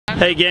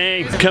Hey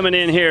gang, coming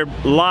in here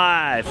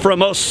live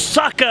from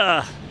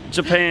Osaka,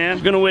 Japan.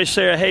 Gonna wish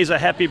Sarah Hayes a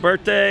happy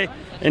birthday,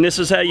 and this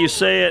is how you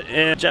say it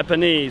in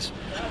Japanese.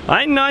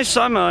 Sounded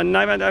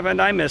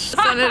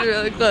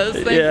really close,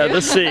 thank yeah, you.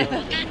 let's see.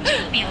 That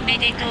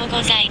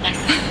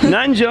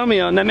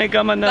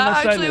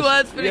actually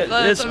was pretty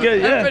close. It's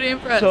good, I'm pretty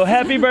impressed. So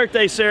happy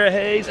birthday, Sarah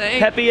Hayes.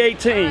 Thanks. Happy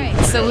 18.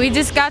 Right, so we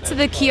just got to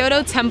the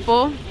Kyoto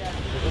Temple.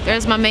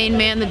 There's my main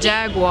man, the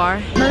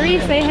Jaguar.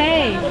 Marie, say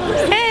hey.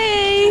 Hey!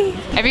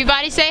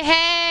 Everybody say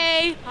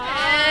hey!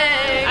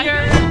 Hey!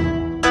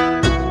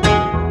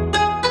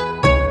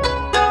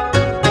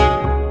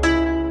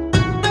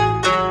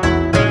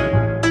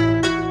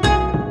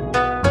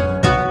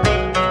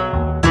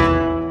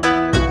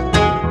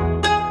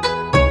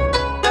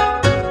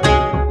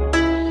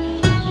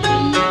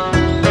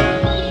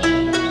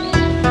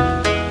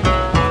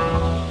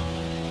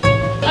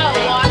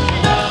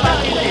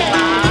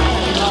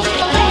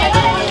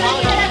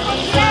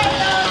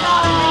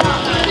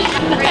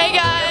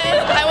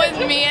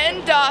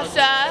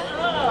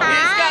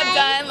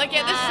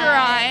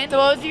 So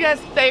what was you guys'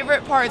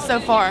 favorite part so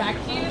far?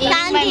 Eating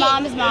my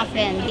mom's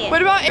muffin.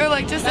 What about you,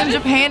 like just in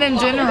Japan in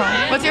general?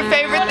 What's your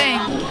favorite thing?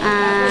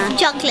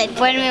 Chocolate.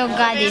 When we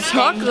got these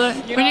Chocolate?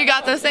 When you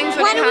got those things?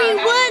 When we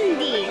won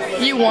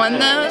these. You won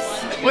those?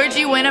 Where'd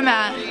you win them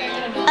at?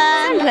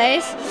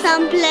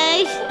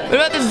 Someplace. What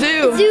about the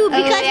zoo? Zoo,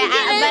 because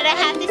but I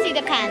have to see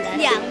the pandas.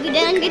 Yeah, we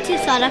didn't get to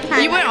saw the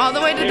pandas. You went all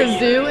the way to the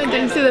zoo and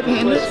didn't see the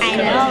pandas? I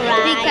know,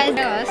 right?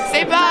 Because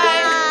say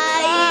bye.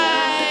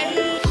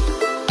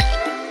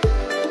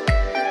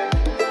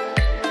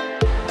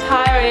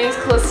 Hi, my name is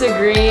Calista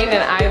Green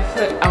and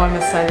I'm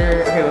a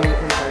setter. Okay, let me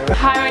start.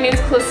 Hi, my name is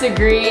Calista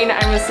Green.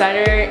 I'm a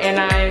setter and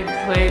I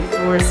played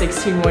for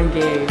 16-1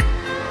 game.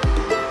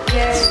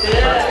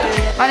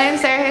 My name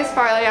is Sarah Hayes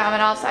Farley. I'm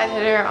an outside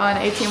hitter on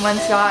 18-1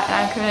 Scott and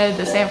I'm committed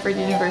to Stanford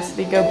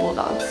University. Go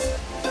Bulldogs.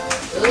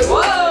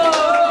 Whoa!